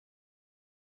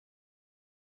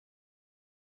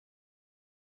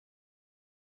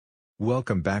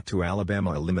Welcome back to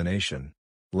Alabama Elimination.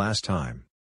 Last time,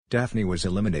 Daphne was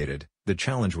eliminated. The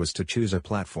challenge was to choose a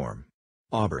platform.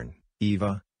 Auburn,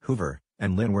 Eva, Hoover,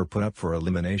 and Lynn were put up for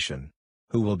elimination.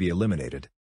 Who will be eliminated?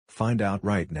 Find out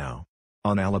right now.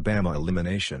 On Alabama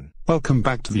Elimination. Welcome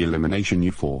back to the Elimination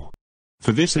U4.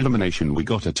 For this elimination we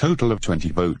got a total of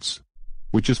 20 votes.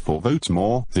 Which is 4 votes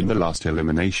more than the last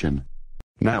elimination.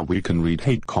 Now we can read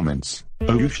hate comments.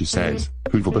 Oh, she says,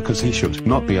 Hoover because he should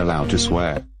not be allowed to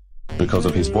swear. Because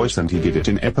of his voice, and he did it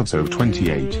in episode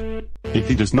 28. If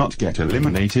he does not get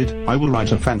eliminated, I will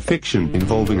write a fanfiction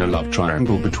involving a love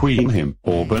triangle between him,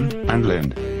 Auburn, and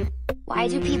Lynn. Why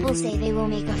do people say they will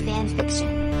make a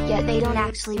fanfiction, yet they don't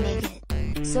actually make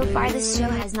it? So far this show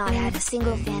has not had a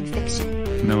single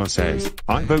fanfiction. Noah says,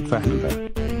 I vote for Hoover.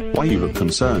 Why you look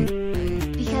concerned?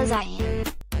 Because I am.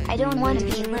 I don't want to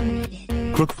be eliminated.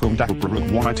 Crook from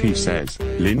Dabblebrooke says,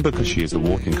 Lynn because she is a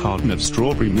walking carton of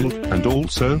strawberry milk, and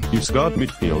also, you scarred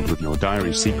midfield with your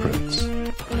diary secrets.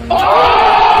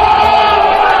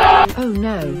 Oh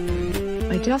no.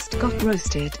 I just got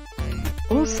roasted.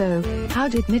 Also, how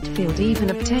did midfield even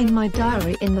obtain my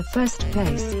diary in the first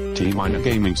place? T-Miner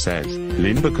Gaming says,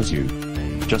 Lynn because you.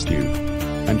 Just you.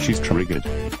 And she's triggered.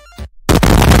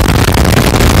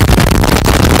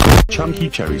 Chunky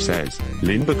Cherry says,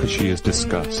 Lynn because she is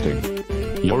disgusting.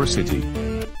 You're a city.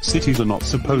 Cities are not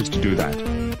supposed to do that.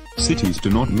 Cities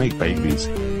do not make babies.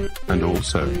 And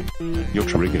also, you're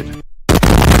triggered.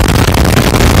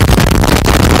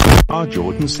 R.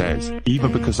 Jordan says, Eva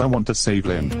because I want to save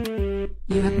Lynn.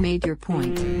 You have made your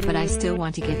point, but I still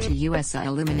want to get to USA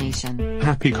elimination.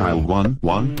 Happy Kyle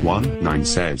 1119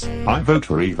 says, I vote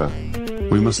for Eva.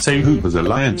 We must say Hoover's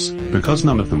alliance, because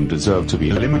none of them deserve to be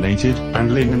eliminated,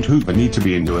 and Lynn and Hoover need to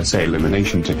be in USA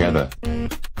elimination together.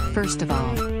 First of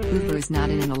all, Hoover is not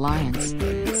in an alliance.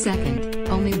 Second,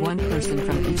 only one person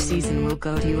from each season will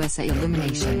go to USA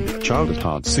elimination. Child at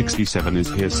Heart 67 is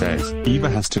here says, Eva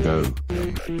has to go.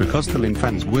 Because the Lynn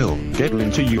fans will get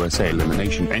Lynn to USA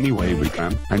elimination any way we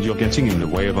can, and you're getting in the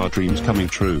way of our dreams coming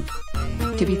true.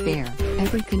 To be fair,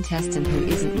 every contestant who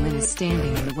isn't Lynn is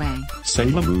standing in the way.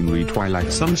 Sailor Moon Re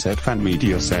Twilight Sunset Fan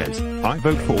Media says, I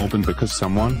vote for Auburn because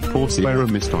someone, poor Sierra,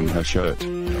 missed on her shirt.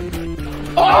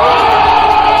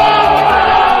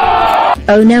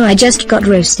 Oh no, I just got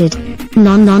roasted.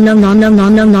 No no no no no no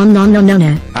no no no no no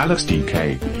no. Alex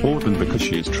DK, Auburn because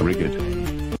she is triggered.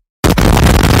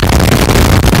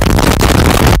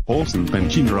 Awesome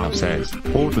Benjinarab says,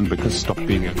 Auburn because stop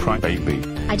being a crybaby.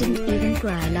 I didn't even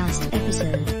cry last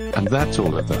episode. And that's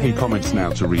all of the hate comments. Now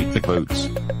to read the votes.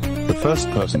 The first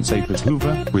person safe is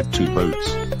Hoover, with 2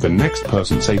 votes. The next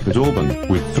person safe is Auburn,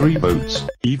 with 3 votes,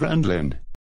 Eva and Lynn.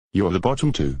 You're the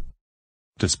bottom 2.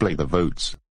 Display the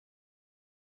votes.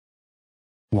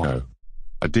 Whoa.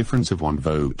 A difference of 1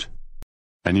 vote.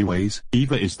 Anyways,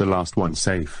 Eva is the last one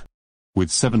safe. With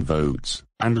 7 votes,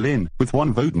 and Lynn, with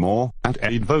 1 vote more, at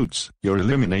 8 votes, you're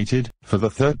eliminated, for the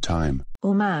 3rd time.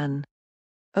 Oh man.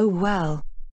 Oh well.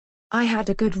 I had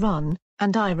a good run,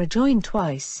 and I rejoined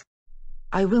twice.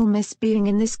 I will miss being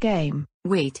in this game.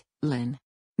 Wait, Lynn.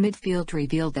 Midfield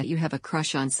revealed that you have a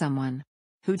crush on someone.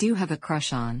 Who do you have a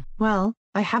crush on? Well,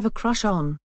 I have a crush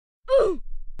on.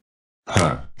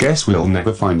 Guess we'll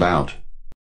never find out.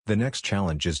 The next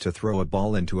challenge is to throw a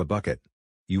ball into a bucket.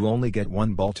 You only get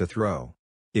 1 ball to throw.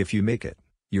 If you make it,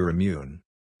 you're immune.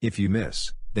 If you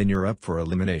miss, then you're up for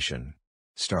elimination.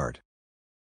 Start.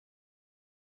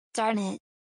 Darn it.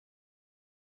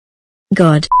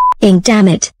 God. Damn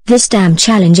it, this damn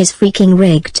challenge is freaking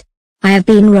rigged. I have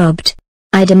been robbed.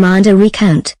 I demand a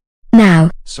recount. Now.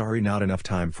 Sorry, not enough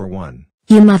time for one.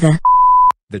 You mother.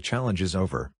 The challenge is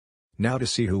over. Now to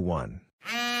see who won.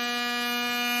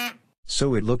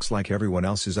 So it looks like everyone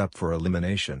else is up for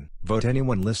elimination. Vote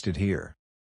anyone listed here.